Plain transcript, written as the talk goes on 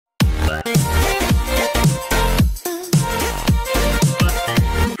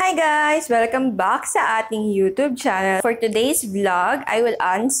guys! Welcome back sa ating YouTube channel. For today's vlog, I will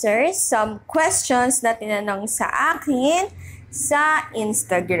answer some questions na tinanong sa akin sa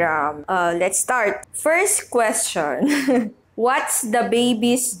Instagram. Let's start. First question. What's the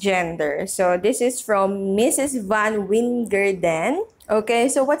baby's gender? So this is from Mrs. Van Wingerden. Okay,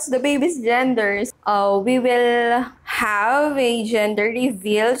 so what's the baby's gender? We will have a gender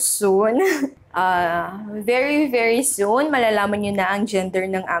reveal soon. Very soon, malalaman nyo na ang gender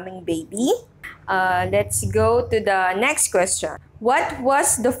ng aming baby. Let's go to the next question. What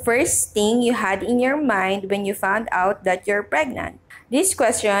was the first thing you had in your mind when you found out that you're pregnant? This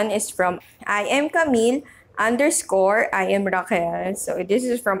question is from I am Camille _ I am Raquel. So this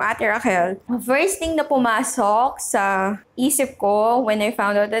is from Ate Raquel. First thing na pumasok sa isip ko when I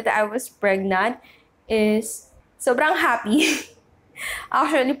found out that I was pregnant is sobrang happy.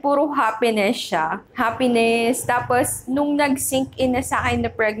 Actually, puro happiness siya. Happiness. Tapos, nung nag-sink in na sa akin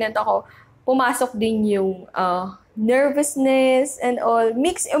na pregnant ako, pumasok din yung nervousness and all.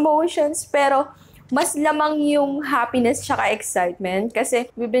 Mixed emotions. Pero, mas lamang yung happiness tsaka excitement. Kasi,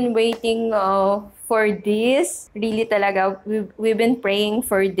 we've been waiting for this. Really talaga, we've been praying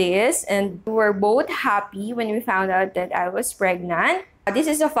for this. And we were both happy when we found out that I was pregnant. This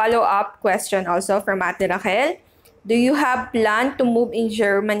is a follow-up question also from Ate Raquel. Do you have plan to move in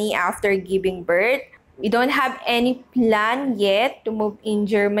Germany after giving birth? We don't have any plan yet to move in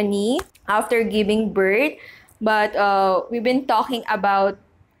Germany after giving birth. But we've been talking about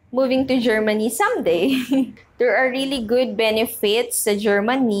moving to Germany someday. There are really good benefits sa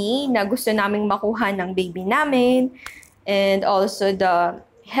Germany na gusto naming makuha ng baby namin. And also the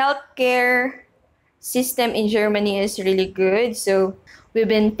healthcare system in Germany is really good. So we've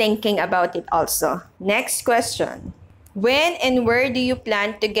been thinking about it also. Next question. When and where do you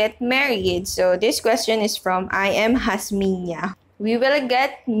plan to get married? So this question is from I am Hasminia. We will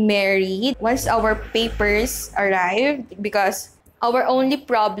get married once our papers arrive because our only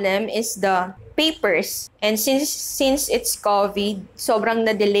problem is the papers. And since it's COVID, sobrang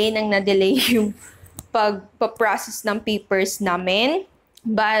na-delay yung pag-process ng papers namin.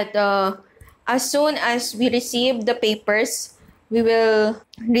 But as soon as we receive the papers, we will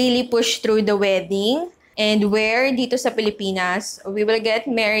really push through the wedding. And where? Dito sa Pilipinas. We will get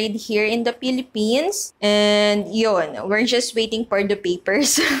married here in the Philippines. And yun, we're just waiting for the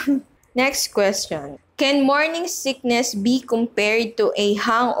papers. Next question. Can morning sickness be compared to a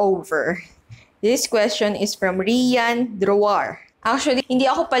hangover? This question is from Rian Drouar. Actually, hindi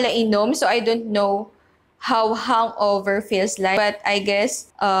ako pala inom, so I don't know how hangover feels like. But I guess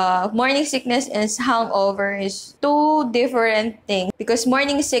morning sickness and hangover is two different things. Because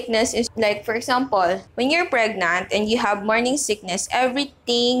morning sickness is like, for example, when you're pregnant and you have morning sickness,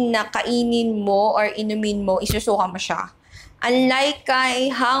 everything na kainin mo or inumin mo, isusuka mo siya. Unlike kay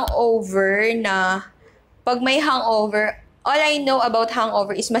hangover na pag may hangover, all I know about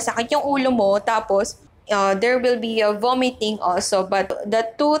hangover is masakit yung ulo mo, tapos there will be a vomiting also, but the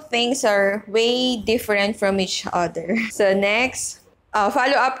two things are way different from each other. So next,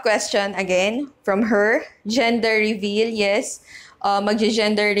 follow-up question again from her. Gender reveal, yes.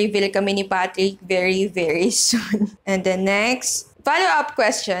 Mag-gender reveal kami ni Patrick very soon. And the next, follow-up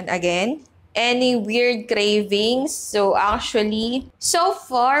question again. Any weird cravings? So actually, so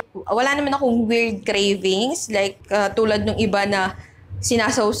far, wala naman akong weird cravings. Like tulad ng iba na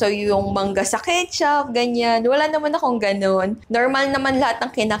sinasawsaw yung mangga sa ketchup, ganyan. Wala naman akong ganun. Normal naman lahat ng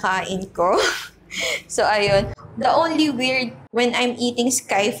kinakain ko. So, ayun. The only weird when I'm eating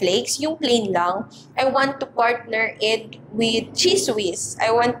skyflakes, yung plain lang, I want to partner it with cheese whiz. I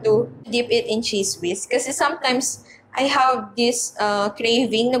want to dip it in cheese whiz. Kasi sometimes, I have this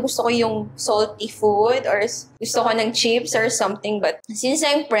craving na gusto ko yung salty food or gusto ko ng chips or something. But since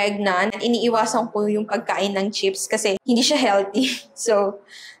I'm pregnant, iniiwasan ko yung pagkain ng chips kasi hindi siya healthy. So,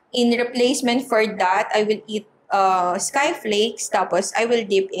 in replacement for that, I will eat skyflakes, tapos I will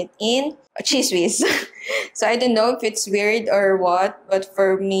dip it in cheese whiz. So, I don't know if it's weird or what, but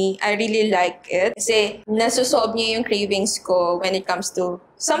for me, I really like it. Kasi nasusolve niya yung cravings ko when it comes to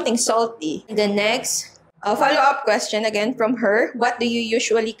something salty. The next, follow-up question again from her. What do you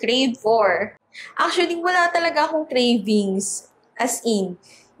usually crave for? Actually, wala talaga akong cravings. As in,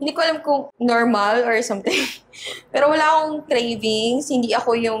 hindi ko alam kung normal or something. Pero wala akong cravings. Hindi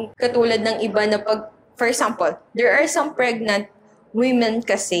ako yung katulad ng iba na pag, for example, there are some pregnant women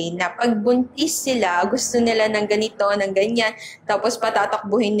kasi na pag buntis sila, gusto nila ng ganito, ng ganyan, tapos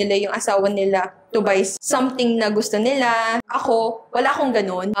patatakbuhin nila yung asawa nila to buy something na gusto nila. Ako, wala akong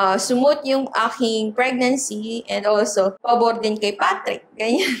ganun. Smooth yung aking pregnancy and also pabor din kay Patrick.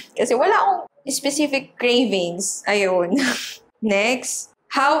 Ganyan. Kasi wala akong specific cravings. Ayun. Next.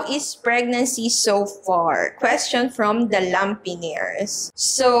 How is pregnancy so far? Question from the Lampineers.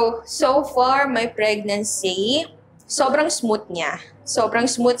 So far, my pregnancy, sobrang smooth niya.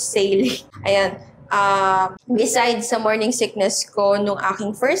 Sobrang smooth sailing. Ayan. Besides sa morning sickness ko nung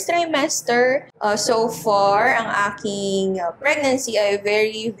aking first trimester, so far, ang aking pregnancy ay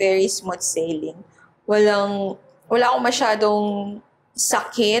very, very smooth sailing. Wala akong masyadong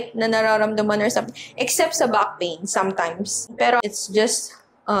sakit na nararamdaman or something, except sa back pain sometimes. Pero it's just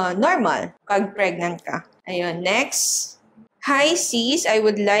normal pag pregnant ka. Ayun, next. Hi sis, I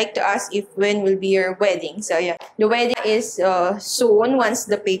would like to ask if when will be your wedding. So yeah, the wedding is soon once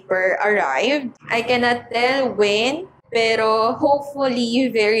the paper arrived. I cannot tell when, pero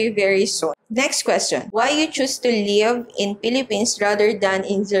hopefully very, very soon. Next question. Why you choose to live in Philippines rather than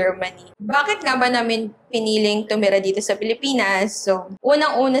in Germany? Bakit nga ba namin piniling tumira dito sa Pilipinas? So,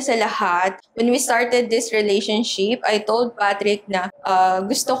 unang-una sa lahat, when we started this relationship, I told Patrick na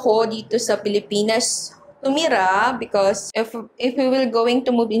gusto ko dito sa Pilipinas tumira because if we will going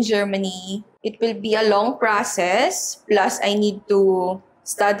to move in Germany, it will be a long process. Plus, I need to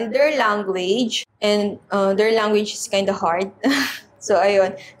study their language and their language is kind of hard. So,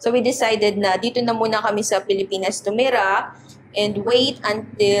 ayun. So, we decided na dito na muna kami sa Pilipinas tumira and wait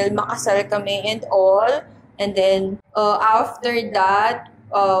until makasal kami and all. And then, after that,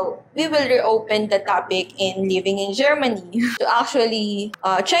 we will reopen the topic in living in Germany. So actually,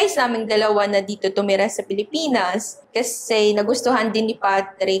 choice naming dalawa na dito tumira sa Pilipinas kasi nagustuhan din ni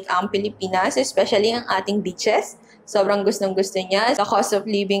Patrick ang Pilipinas, especially ang ating beaches. Sobrang gustong-gusto niya. The cost of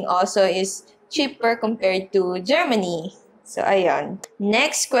living also is cheaper compared to Germany. So, ayan.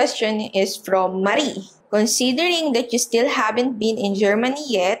 Next question is from Marie. Considering that you still haven't been in Germany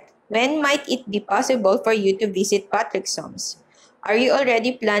yet, when might it be possible for you to visit Patrick's homes? Are you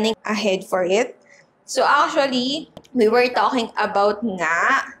already planning ahead for it? So actually, we were talking about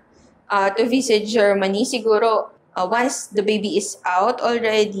nga to visit Germany. Siguro, once the baby is out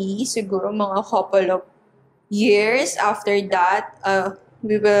already, siguro mga couple of years after that,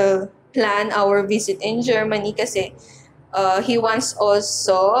 we will plan our visit in Germany kasi he wants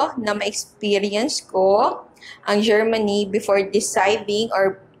also na ma-experience ko ang Germany before deciding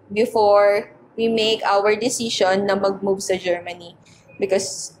or before we make our decision na mag-move sa Germany.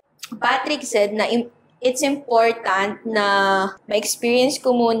 Because Patrick said na it's important na ma-experience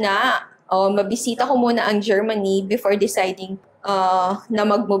ko muna o mabisita ko muna ang Germany before deciding na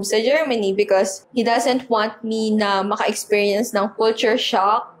mag-move sa Germany because he doesn't want me na maka-experience ng culture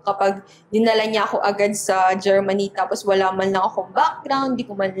shock kapag dinala niya ako agad sa Germany tapos wala man lang akong background, di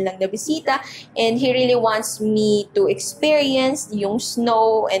ko man lang nabisita, and he really wants me to experience yung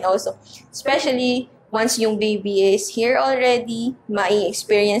snow and also, especially once yung baby is here already,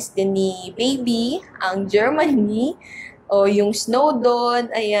 mai-experience din ni baby ang Germany o yung snow doon,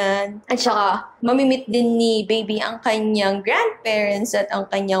 ayan. At saka, mamimit din ni baby ang kanyang grandparents at ang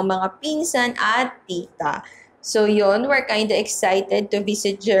kanyang mga pinsan at tita. So yun, we're kind of excited to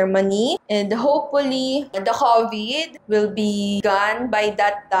visit Germany. And hopefully, the COVID will be gone by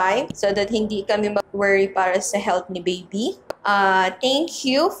that time so that hindi kami mag-worry para sa health ni baby. Thank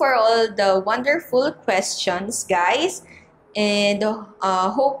you for all the wonderful questions, guys. And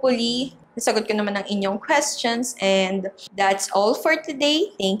hopefully, nasagot ko naman ang inyong questions. And that's all for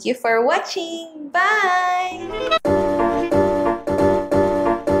today. Thank you for watching. Bye!